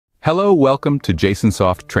Hello, welcome to Jason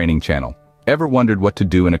Soft Training Channel. Ever wondered what to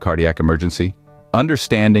do in a cardiac emergency?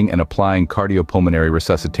 Understanding and applying cardiopulmonary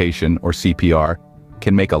resuscitation, or CPR,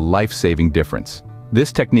 can make a life-saving difference.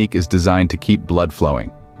 This technique is designed to keep blood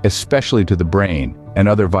flowing, especially to the brain and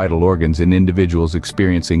other vital organs in individuals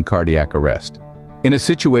experiencing cardiac arrest. In a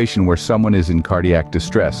situation where someone is in cardiac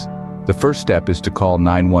distress, the first step is to call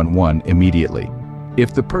 911 immediately.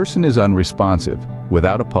 If the person is unresponsive,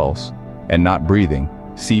 without a pulse, and not breathing,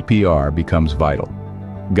 CPR becomes vital.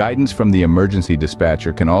 Guidance from the emergency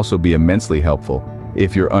dispatcher can also be immensely helpful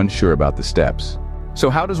if you're unsure about the steps. So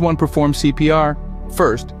how does one perform CPR?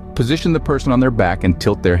 First, position the person on their back and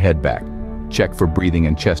tilt their head back. Check for breathing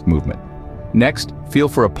and chest movement. Next, feel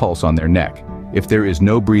for a pulse on their neck. If there is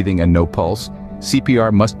no breathing and no pulse,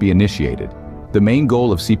 CPR must be initiated. The main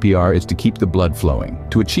goal of CPR is to keep the blood flowing.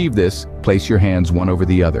 To achieve this, place your hands one over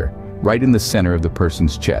the other, right in the center of the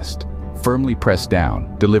person's chest. Firmly press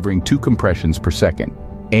down, delivering 2 compressions per second.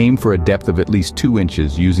 Aim for a depth of at least 2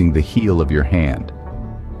 inches using the heel of your hand.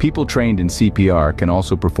 People trained in CPR can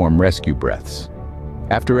also perform rescue breaths.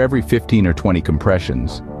 After every 15 or 20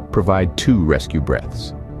 compressions, provide 2 rescue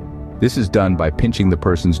breaths. This is done by pinching the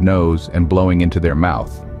person's nose and blowing into their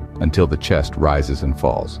mouth until the chest rises and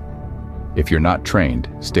falls. If you're not trained,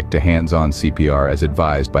 stick to hands-on CPR as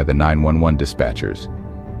advised by the 911 dispatchers.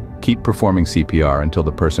 Keep performing CPR until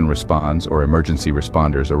the person responds or emergency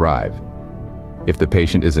responders arrive. If the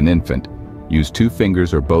patient is an infant, use 2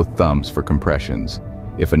 fingers or both thumbs for compressions.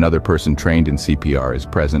 If another person trained in CPR is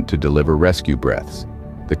present to deliver rescue breaths,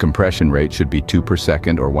 the compression rate should be 2 per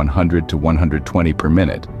second or 100 to 120 per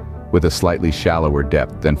minute, with a slightly shallower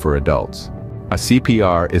depth than for adults. A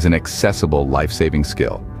CPR is an accessible life-saving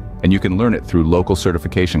skill, and you can learn it through local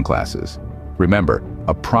certification classes. Remember,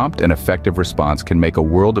 a prompt and effective response can make a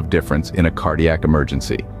world of difference in a cardiac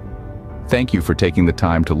emergency. Thank you for taking the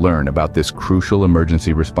time to learn about this crucial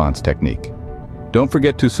emergency response technique. Don't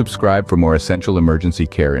forget to subscribe for more essential emergency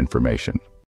care information.